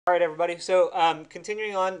All right, everybody. So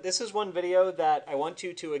continuing on, this is one video that I want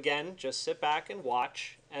you to, again, just sit back and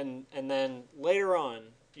watch. And then later on,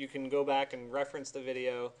 you can go back and reference the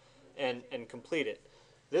video and complete it.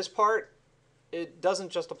 This part, it doesn't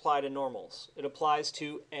just apply to normals. It applies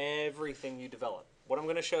to everything you develop. What I'm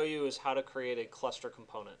going to show you is how to create a cluster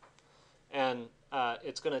component. And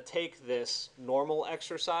it's going to take this normal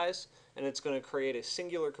exercise, and it's going to create a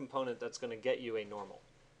singular component that's going to get you a normal.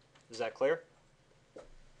 Is that clear?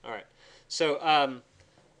 All right. So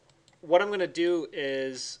what I'm going to do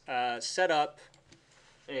is set up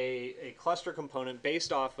a cluster component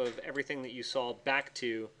based off of everything that you saw back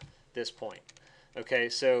to this point. Okay,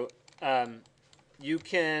 so you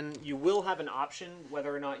will have an option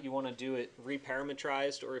whether or not you want to do it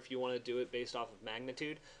reparametrized or if you want to do it based off of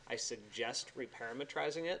magnitude. I suggest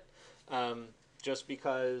reparametrizing it. Just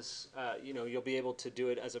because you'll be able to do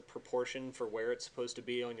it as a proportion for where it's supposed to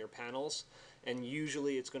be on your panels, and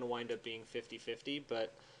usually it's going to wind up being 50-50,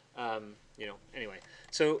 but anyway.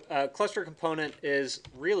 So cluster component is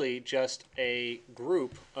really just a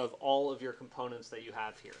group of all of your components that you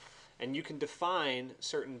have here. And you can define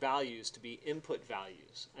certain values to be input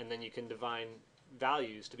values, and then you can define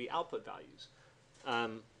values to be output values.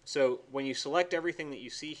 So when you select everything that you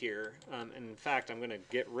see here, and in fact I'm going to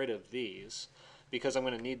get rid of these because I'm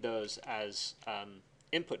going to need those as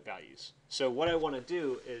input values. So what I want to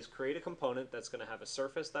do is create a component that's going to have a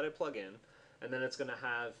surface that I plug in, and then it's going to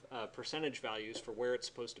have percentage values for where it's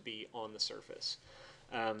supposed to be on the surface.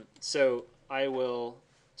 So I will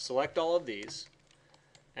select all of these,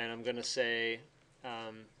 and I'm going to say,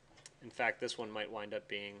 in fact, this one might wind up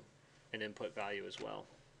being an input value as well.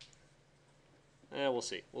 We'll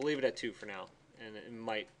see. We'll leave it at 2 for now, and it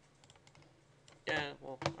might. Yeah,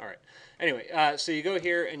 well, all right. Anyway, so you go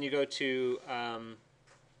here and you go to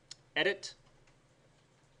Edit,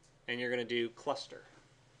 and you're going to do Cluster.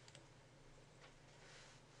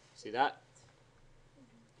 See that?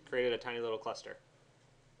 Created a tiny little cluster.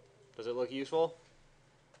 Does it look useful?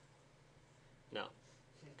 No,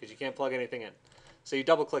 because you can't plug anything in. So you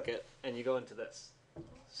double click it, and you go into this.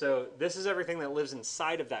 So this is everything that lives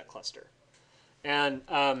inside of that cluster. And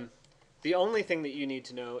the only thing that you need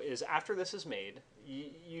to know is after this is made,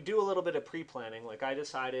 you do a little bit of pre-planning. Like I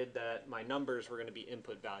decided that my numbers were going to be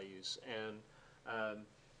input values, and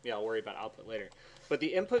yeah, I'll worry about output later. But the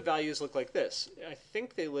input values look like this. I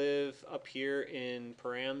think they live up here in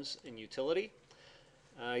params and utility.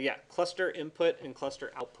 Yeah, cluster input and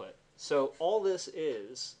cluster output. So all this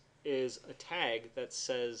is a tag that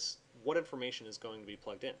says what information is going to be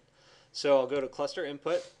plugged in. So I'll go to cluster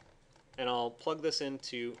input, and I'll plug this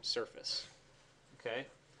into surface. Okay.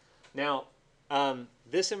 Now,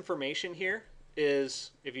 this information here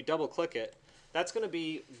is, if you double click it, that's going to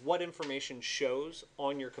be what information shows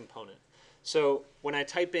on your component. So when I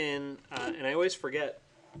type in, and I always forget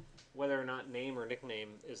whether or not name or nickname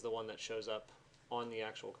is the one that shows up on the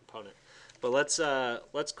actual component. But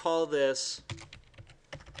let's call this,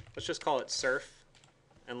 let's just call it surf,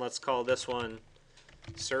 and let's call this one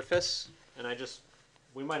surface. And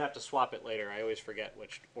we might have to swap it later. I always forget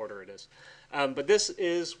which order it is. But this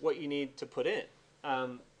is what you need to put in.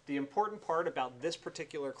 The important part about this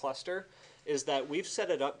particular cluster is that we've set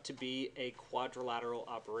it up to be a quadrilateral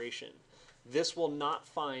operation. This will not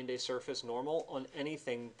find a surface normal on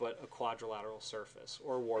anything but a quadrilateral surface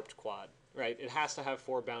or warped quad, right? It has to have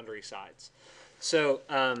 4 boundary sides. So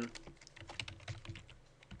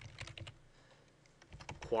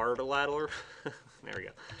quadrilateral, there we go.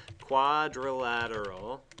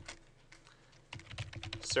 Quadrilateral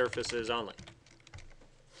surfaces only.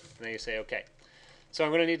 And then you say OK. So I'm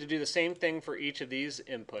going to need to do the same thing for each of these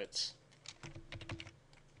inputs.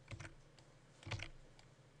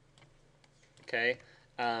 Okay,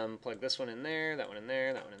 plug this one in there, that one in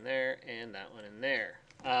there, that one in there, and that one in there.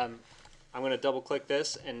 I'm going to double click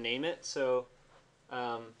this and name it. So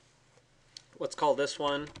let's call this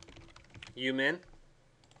one umin,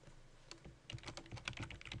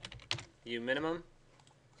 uminimum,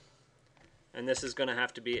 and this is going to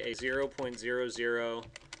have to be a 0.00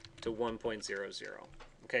 to 1.00.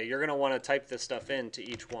 Okay, you're going to want to type this stuff in to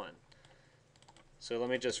each one. So let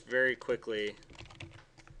me just very quickly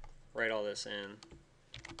write all this in.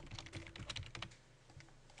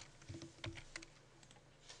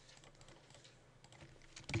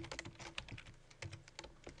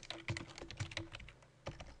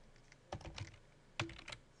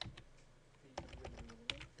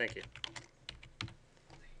 Thank you.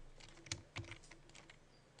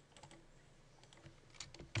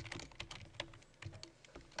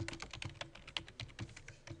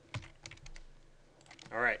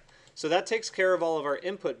 All right. So that takes care of all of our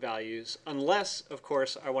input values, unless, of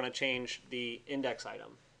course, I want to change the index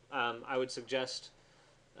item. I would suggest,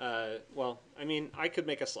 well, I mean, I could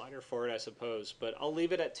make a slider for it, I suppose, but I'll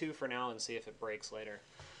leave it at 2 for now and see if it breaks later.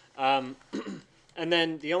 And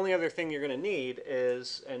then the only other thing you're going to need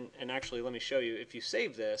is, and actually let me show you, if you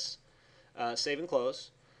save this, save and close,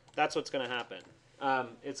 that's what's going to happen.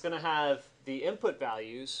 It's going to have the input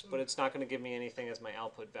values, but it's not going to give me anything as my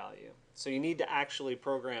output value. So you need to actually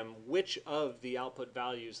program which of the output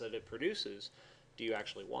values that it produces do you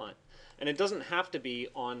actually want. And it doesn't have to be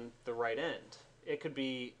on the right end. It could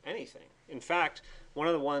be anything. In fact, one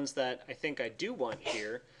of the ones that I think I do want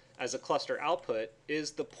here as a cluster output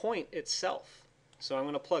is the point itself. So I'm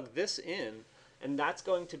going to plug this in, and that's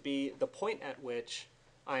going to be the point at which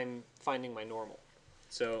I'm finding my normal.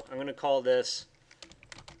 So I'm going to call this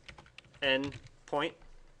n point,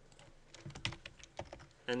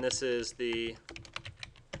 and this is the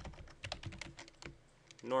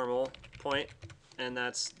normal point, and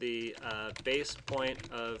that's the base point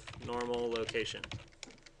of normal location.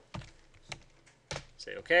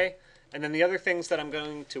 Say OK. And then the other things that I'm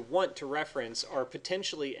going to want to reference are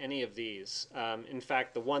potentially any of these. In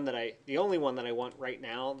fact, the only one that I want right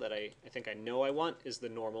now that I think I know I want is the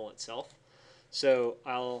normal itself. So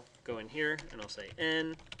I'll go in here and I'll say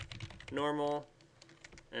n normal,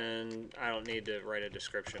 and I don't need to write a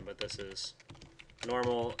description, but this is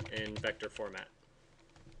normal in vector format.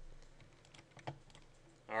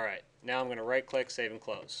 All right, now I'm going to right click, save and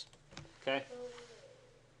close. Okay.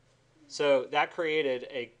 So that created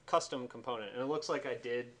a custom component, and it looks like I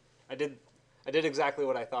did exactly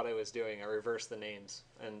what I thought I was doing. I reversed the names,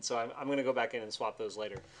 and so I'm going to go back in and swap those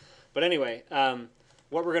later. But anyway,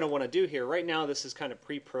 what we're going to want to do here right now, this is kind of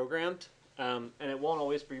pre-programmed, and it won't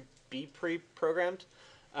always be pre-programmed.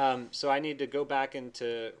 So I need to go back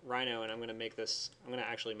into Rhino, and I'm going to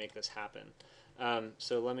actually make this happen.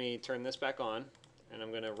 So let me turn this back on, and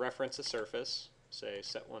I'm going to reference a surface. Say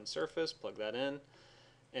set one surface, plug that in.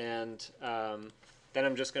 And then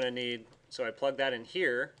I'm just going to need, so I plug that in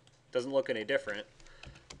here, doesn't look any different.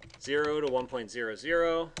 0 to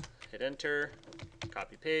 1.00, hit enter,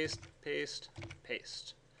 copy paste, paste,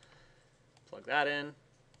 paste. Plug that in,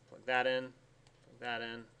 plug that in, plug that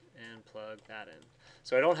in, and plug that in.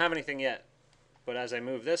 So I don't have anything yet, but as I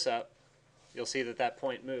move this up, you'll see that that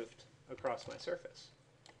point moved across my surface.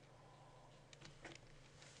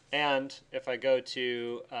 And if I go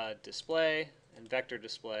to display, and vector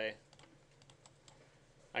display,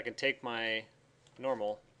 I can take my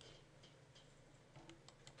normal.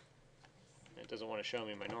 It doesn't want to show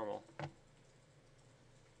me my normal.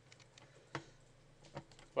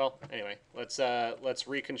 Well, anyway, let's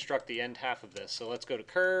reconstruct the end half of this. So let's go to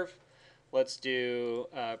curve. Let's do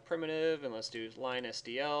primitive, and let's do line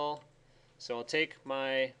SDL. So I'll take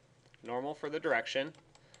my normal for the direction.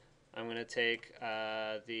 I'm going to take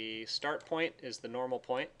the start point is the normal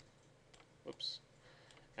point. Whoops.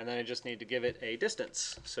 And then I just need to give it a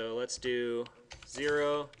distance. So let's do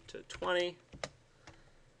 0 to 20.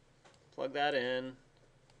 Plug that in.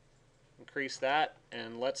 Increase that.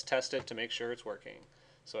 And let's test it to make sure it's working.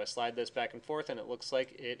 So I slide this back and forth, and it looks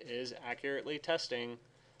like it is accurately testing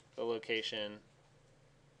the location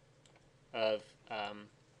of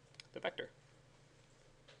the vector.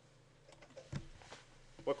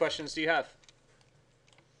 What questions do you have?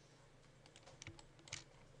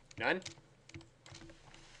 None?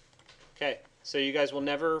 Okay, so you guys will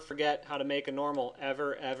never forget how to make a normal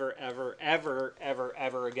ever, ever, ever, ever, ever,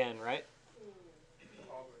 ever again, right? I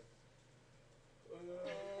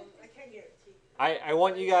can't guarantee. I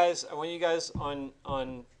want you guys on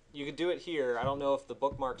you can do it here. I don't know if the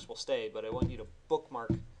bookmarks will stay, but I want you to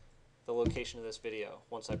bookmark the location of this video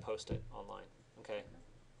once I post it online. Okay?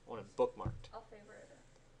 I want it bookmarked. I'll favorite it.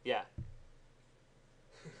 Yeah.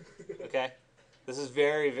 Okay?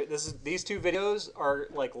 These two videos are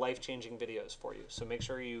like life-changing videos for you, so make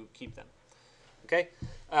sure you keep them. Okay?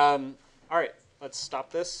 All right, let's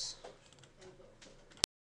stop this.